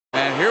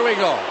And here we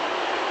go.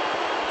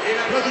 Et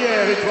la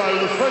première étoile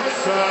de French,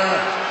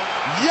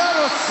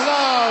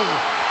 Jaroslav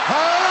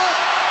Halak.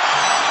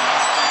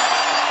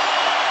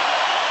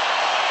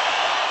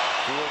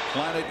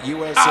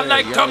 I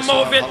like to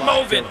move it,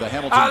 move it.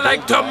 I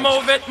like to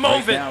move it,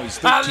 move it.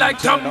 I like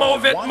to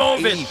move it,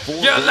 move it.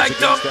 You like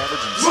to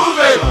move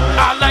it.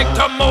 I like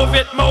to move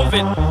it, move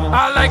it.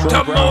 I like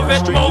to move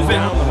it, move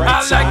it.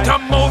 I like to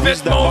move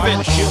it, move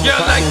it. You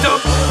like to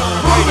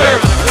move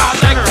it. I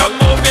like to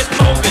move it,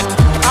 move it.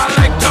 I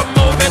like to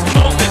move it,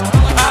 move it.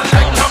 I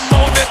like to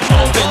move it,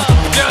 move it.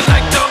 You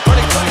like to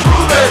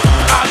move it.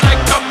 I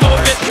like to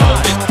move it,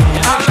 move it.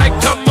 I like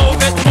to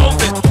move it,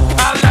 move it.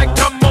 I like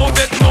to move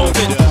it, move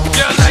it.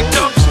 You like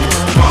to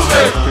move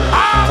it.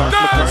 All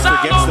girls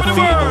all over the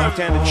world.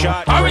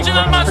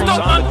 Original man, stop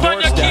man, put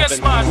your case,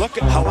 man. Look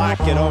at Halak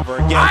get over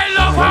again. I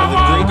love how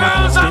all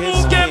girls are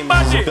move their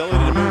body.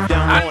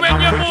 And when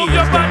you move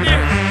your body,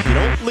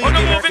 you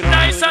move it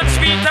nice and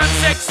sweet and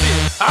sexy.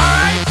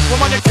 Alright,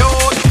 woman, you're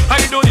cute. I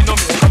don't need no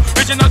makeup.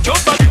 Original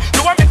cute body.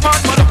 You want me man,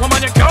 mother,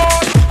 woman, you're cute.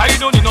 I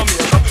don't need no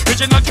makeup.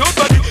 Original cute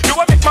body. You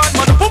want me man,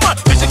 mother, woman.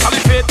 Physically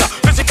fit,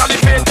 physically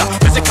fit,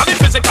 physically.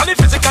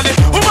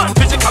 Woman,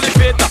 physically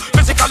fit,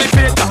 physically.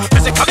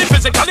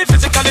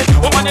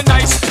 Woman, you're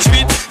nice,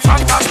 sweet,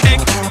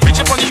 fantastic. Reach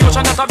up on the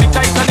ocean, not a big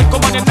Titanic.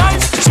 Woman, you're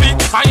nice, sweet,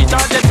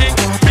 energetic.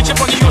 Reach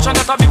up on the ocean,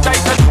 not a big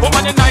Titanic.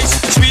 Woman, you're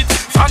nice, sweet,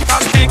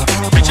 fantastic.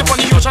 Reach up on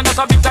the ocean, not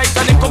a big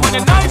Titanic. Woman,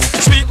 you're nice,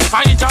 sweet,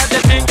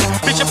 energetic.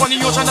 Reach up on the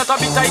ocean, not a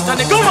big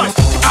Titanic. Woman,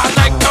 I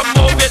like to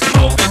move it,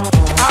 move it.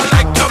 I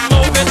like to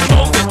move it,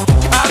 move it.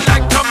 I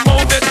like to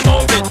move it,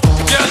 move it.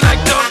 You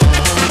like to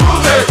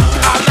move it.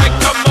 I like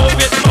to move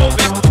it, move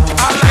it.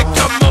 I like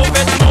to move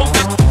it, move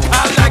it.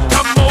 I like to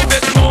move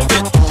it, move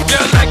it.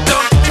 You like to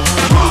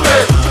move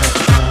it.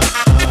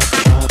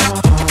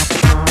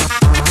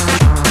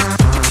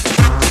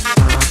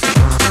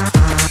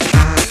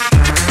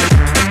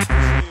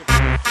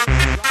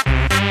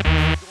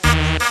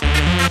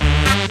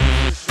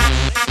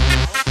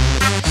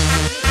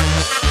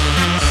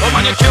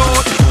 Woman, you're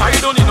cute. I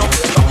don't need no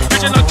makeup.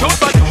 Original cute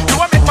body. You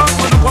want me man,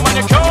 man. Woman,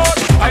 you're cute.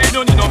 I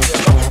don't need no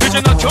makeup.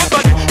 Original cute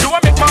body. You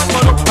want me man,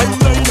 man.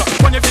 Eyeliner.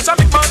 When you face a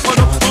big man, man.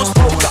 Nose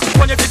powder.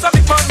 When you face a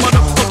big man, man.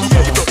 Cocky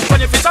eyebrow. When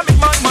you face a big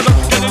man, man.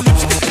 Get a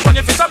lipstick. When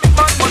you face a big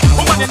man, man.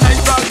 Woman, you're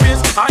nice broad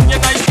waist and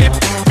you're nice hip.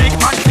 Big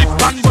man flip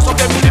and bust up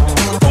them lip.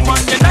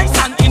 Woman, you're nice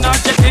and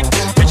energetic.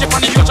 Reach up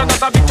on the ocean,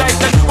 that's a big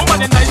Titan.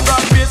 Woman, you're nice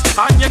broad waist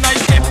and you're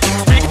nice hip.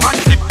 Big man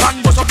flip and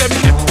bust up them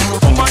lip.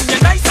 Woman,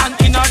 you're nice and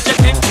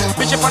energetic.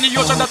 Reach up on the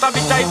ocean, that's a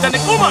big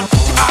Titanic. Woman,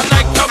 I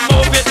like to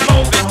move it,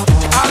 move it.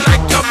 I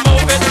like to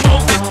move it,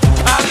 move it.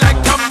 I like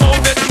to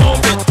move it,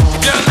 move it.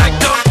 You like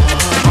to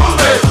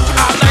move it.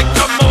 I like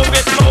to move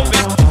it, move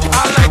it.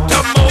 I like to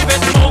move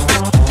it, move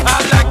it.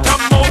 I like to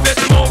move it,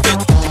 move it.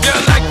 You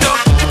like to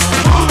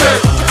move it.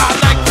 I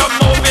like to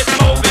move it,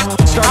 move it.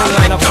 Starting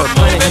lineup for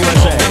Planet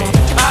USA.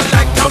 I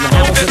like to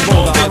move it,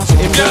 move it.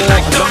 You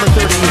like to number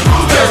 30,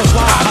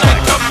 Jaroslav I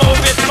like to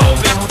move it,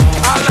 move it.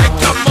 I like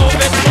to move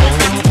it, move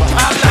it.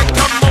 I like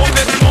to move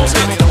it, move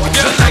it.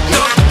 You like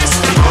to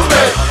move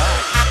it.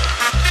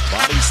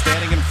 Body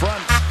standing in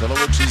front.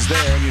 Filowich is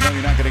there. You know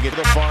you're not going to get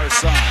to the far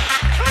side.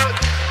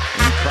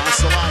 And across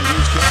the line,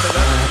 here's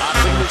Canada.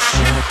 Opting to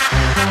shoot.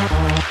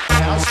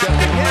 Now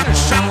stepping in, a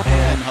shot.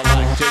 And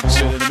Halak takes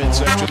it in the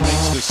midsection.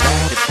 Makes the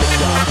sack. It's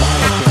picked off by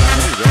a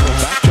Canada. They're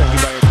back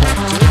checking by a point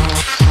two.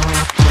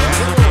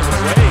 Canada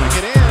ready to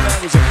get in. That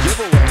was a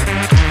giveaway.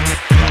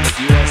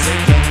 USA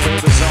can't clear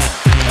the zone.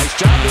 Nice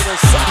job to the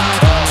side.